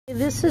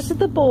This is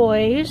the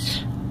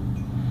boys.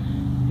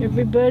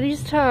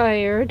 Everybody's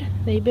tired.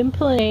 They've been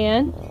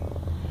playing.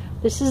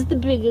 This is the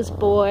biggest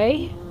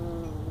boy.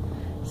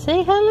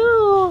 Say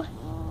hello.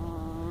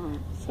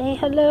 Say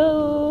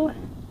hello.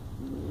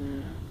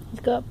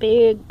 He's got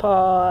big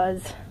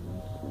paws.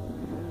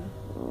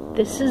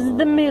 This is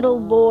the middle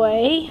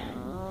boy.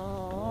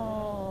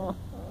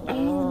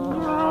 He's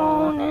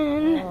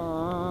groaning.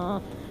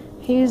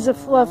 He's a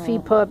fluffy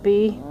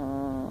puppy.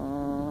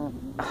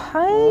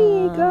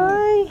 Hi,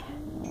 guy.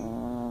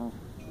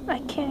 I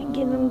can't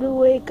get him to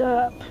wake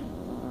up.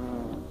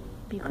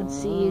 You can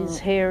see his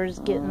hair is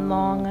getting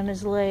long on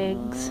his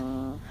legs.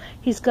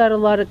 He's got a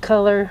lot of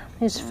color.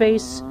 His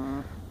face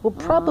will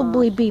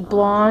probably be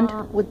blonde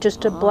with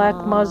just a black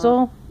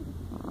muzzle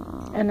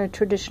and a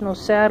traditional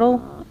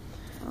saddle.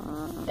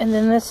 And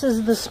then this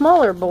is the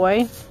smaller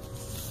boy.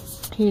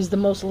 He's the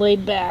most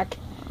laid back.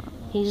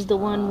 He's the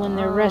one when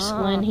they're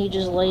wrestling, he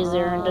just lays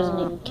there and doesn't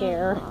even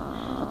care.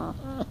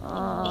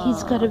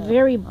 He's got a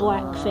very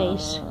black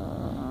face.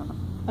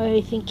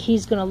 I think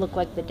he's going to look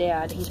like the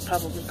dad. He's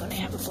probably going to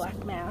have a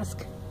black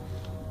mask.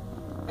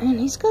 And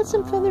he's got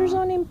some feathers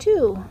on him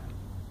too.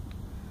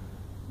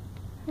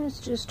 It's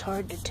just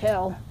hard to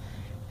tell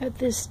at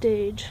this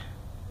stage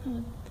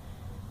what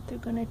they're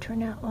going to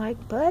turn out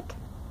like, but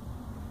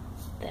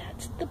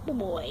that's the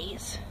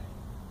boys.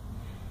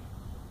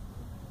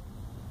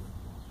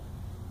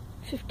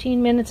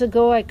 15 minutes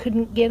ago I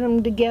couldn't get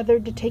them together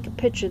to take a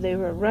picture. They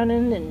were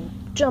running and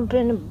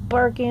jumping and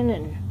barking,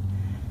 and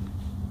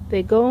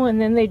they go and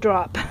then they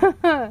drop.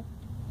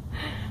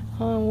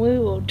 We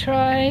will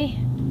try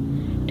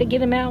to get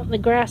them out in the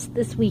grass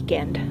this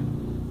weekend.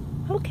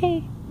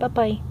 Okay,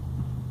 bye-bye.